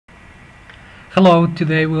Hello,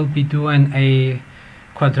 today we'll be doing a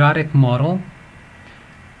quadratic model.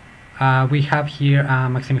 We have here a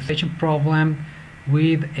maximization problem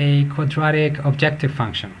with a quadratic objective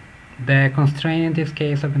function. The constraints in this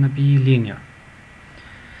case are going to be linear.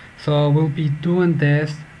 So we'll be doing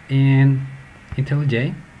this in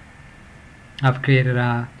IntelliJ. I've created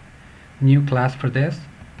a new class for this.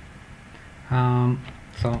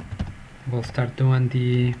 So we'll start doing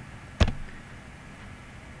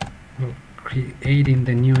creating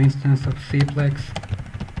the new instance of CPLEX.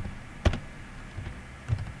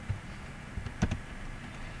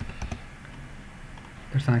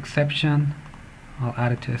 There's an exception. I'll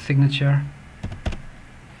add it to the signature.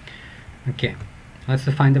 Okay, let's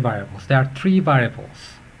define the variables. There are three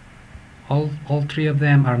variables. All three of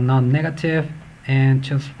them are non-negative, and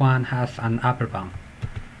just one has an upper bound.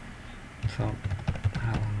 So I'll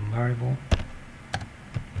add a variable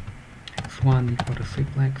x1 equal to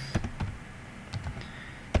CPLEX.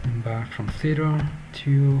 And bar from 0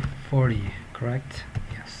 to 40, correct?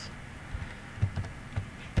 Yes.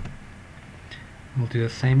 We'll do the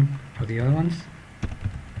same for the other ones.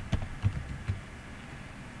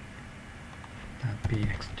 That'd be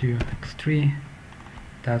x2, x3.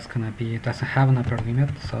 That's gonna be, it doesn't have an upper limit,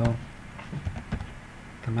 so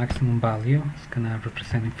the maximum value is gonna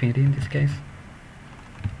represent infinity in this case.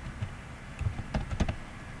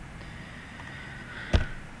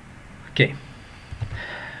 Okay.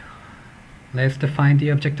 Let's define the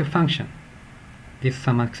objective function. This is a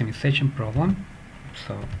maximization problem,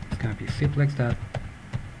 so it's going to be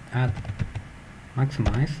CPLEX.add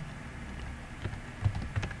maximize,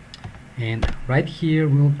 and right here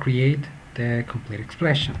we'll create the complete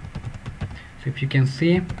expression. So if you can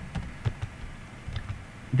see,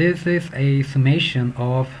 this is a summation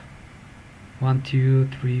of 1, 2,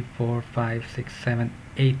 3, 4, 5, 6, 7,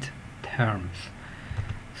 8 terms.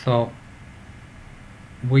 So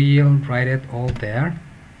we'll write it all there.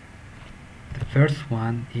 The first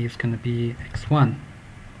one is going to be x1,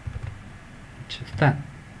 which is that.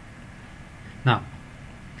 Now,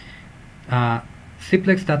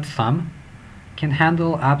 CPLEX.sum can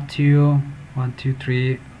handle up to 1, 2,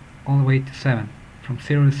 3, all the way to 7, from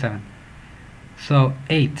 0 to 7. So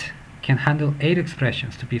 8 can handle 8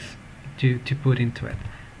 expressions to put into it.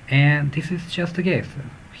 And this is just a case.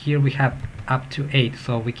 Here we have up to 8,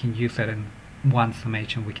 so we can use it in one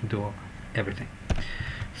summation. We can do everything.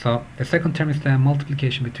 So the second term is the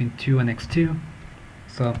multiplication between 2 and x2.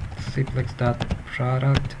 So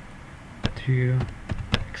CPLEX.product to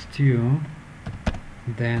x2,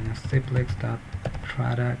 then a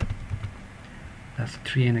CPLEX.product, that's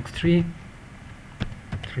 3 and x3,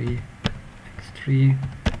 3 x3.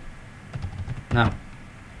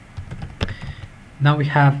 Now we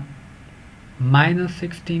have minus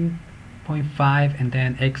 16.5 and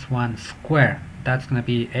then x1 square. That's going to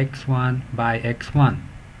be x1 by x1.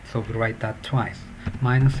 So we write that twice.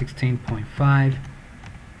 Minus 16.5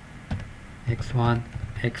 x1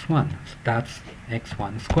 x1. So that's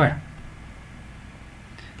x1 square.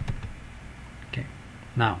 Okay.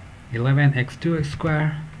 Now 11 x2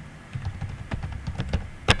 square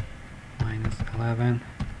minus 11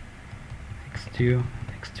 x2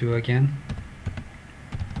 again.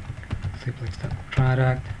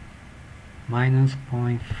 CPLEX.product minus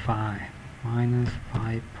 0.5 minus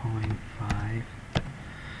 5.5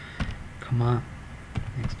 comma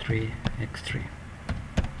x3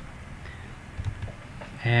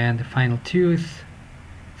 and the final two is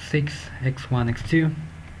 6 x1 x2,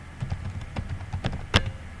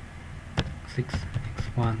 6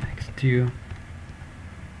 x1 x2,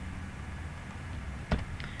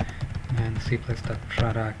 and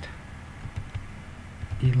CPLEX.product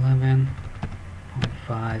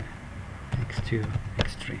 11.5 x2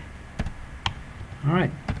 x3.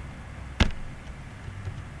 Alright,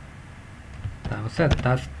 that was it.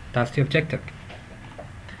 That's the objective.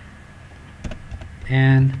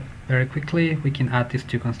 And very quickly we can add these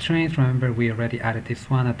two constraints. Remember, we already added this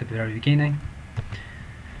one at the very beginning.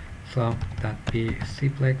 So that'd be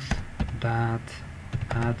CPLEX.add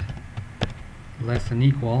less than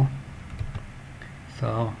equal.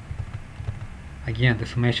 So again, the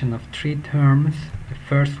summation of 3 terms. The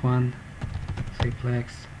first one,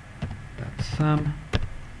 CPLEX.sum.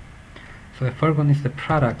 So the first one is the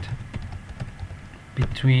product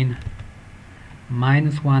between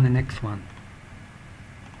minus 1 and x1.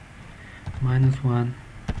 Minus 1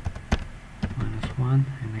 and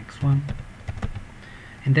x1.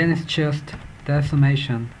 And then it's just the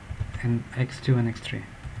summation in x2 and x3.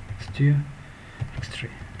 x2, x3.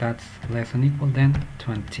 That's less than equal than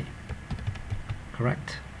 20.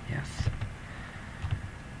 Correct? Yes.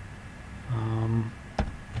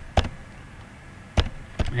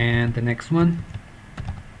 And the next one,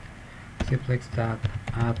 CPLEX dot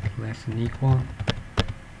add less than equal.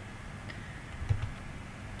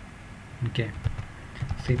 Okay,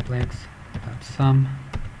 CPLEX dot sum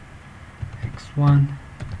x1,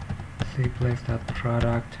 CPLEX dot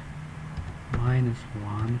product minus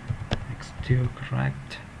 1 x2,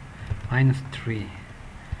 correct, minus 3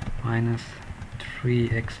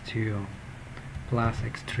 x2 plus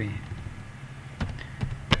x3,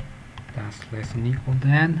 that's less than equal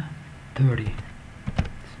than 30.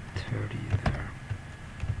 30 there.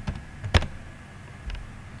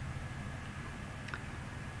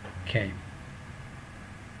 Okay,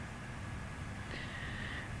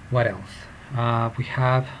 what else? We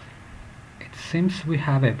have, it seems we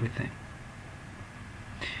have everything.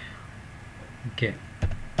 Okay,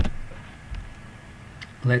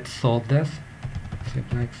 let's solve this.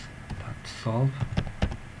 CPLEX.solve.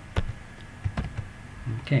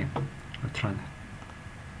 Okay, let's run it.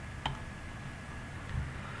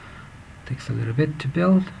 Takes a little bit to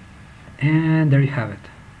build, and there you have it.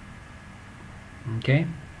 Okay,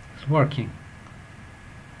 it's working.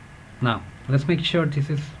 Now let's make sure this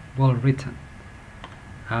is well written.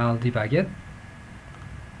 I'll debug it,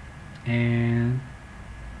 and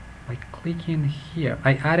by clicking here,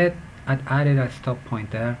 I added a stop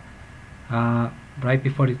point there right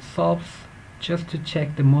before it solves, just to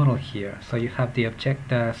check the model here. So you have the object,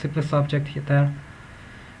 the simplest object here there,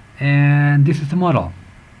 and this is the model.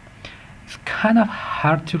 It's kind of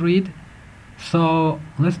hard to read, so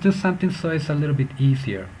let's do something so it's a little bit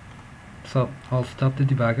easier. So I'll stop the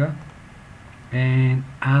debugger and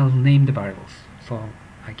I'll name the variables. So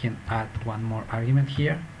I can add one more argument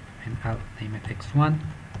here, and I'll name it x1,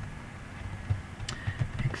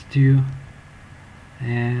 x2,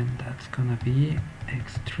 and that's gonna be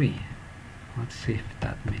x3. Let's see if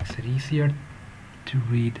that makes it easier to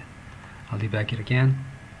read. I'll debug it again,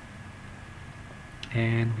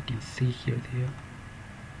 and we can see here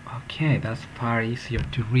okay, that's far easier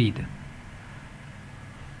to read.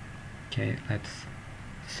 Okay, let's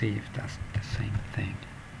see if that's the same thing.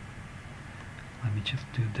 Let me just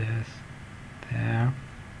do this there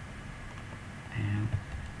and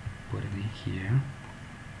put it in here.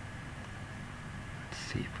 Let's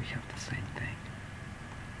see if we have the same thing.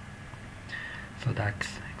 So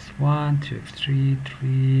that's x1 to x3, 3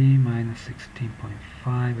 minus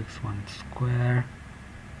 16.5, x1 square.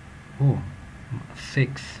 Oh,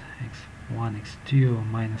 6, x1, x2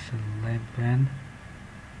 minus 11.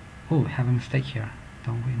 Oh, we have a mistake here,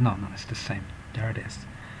 don't we? No, it's the same. There it is.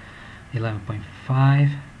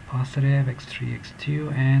 11.5 positive, x3,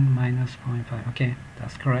 x2, and minus 0.5. Okay,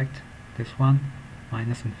 that's correct. This one,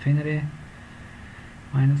 minus infinity.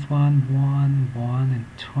 Minus 1, 1, 1, and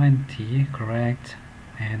 20, correct.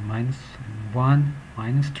 And minus 1,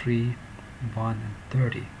 minus 3, 1, and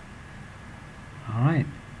 30. Alright.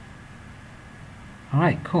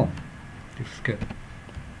 Alright, cool. This is good.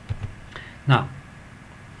 Now,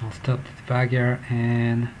 I'll stop the debugger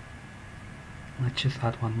and let's just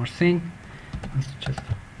add one more thing. Let's just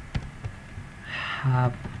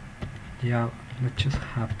have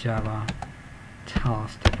Java tell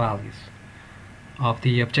us the values of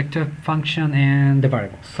the objective function and the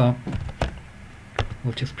variables. So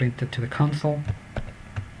we'll just print it to the console.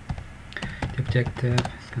 The objective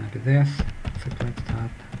is going to be this.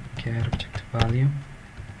 CPLEX.get objective value,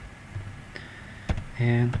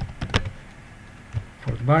 and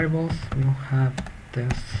for the variables we will have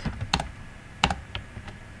this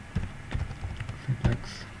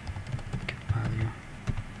CPLEX get value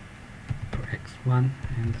for x1,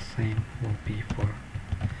 and the same will be for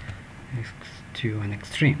x2 and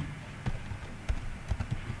x3.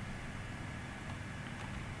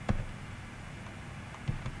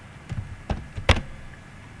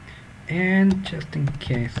 And just in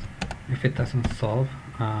case if it doesn't solve,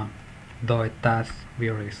 though it does, we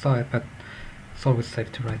already saw it, but it's always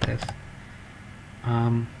safe to write this.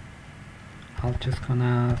 I'll just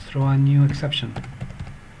gonna throw a new exception.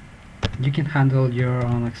 You can handle your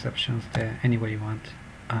own exceptions any way you want.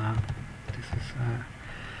 This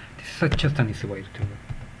is just an easy way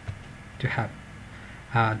to have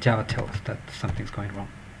Java tell us that something's going wrong.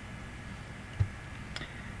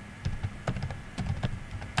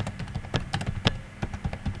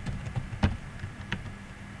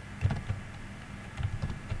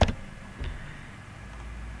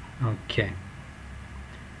 Okay,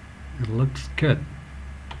 it looks good.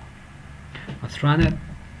 Let's run it.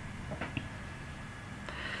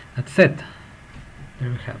 That's it.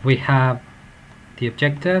 There we have the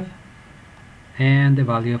objective and the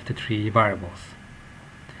value of the three variables.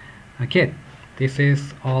 Okay, this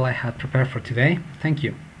is all I had prepared for today. Thank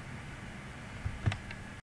you.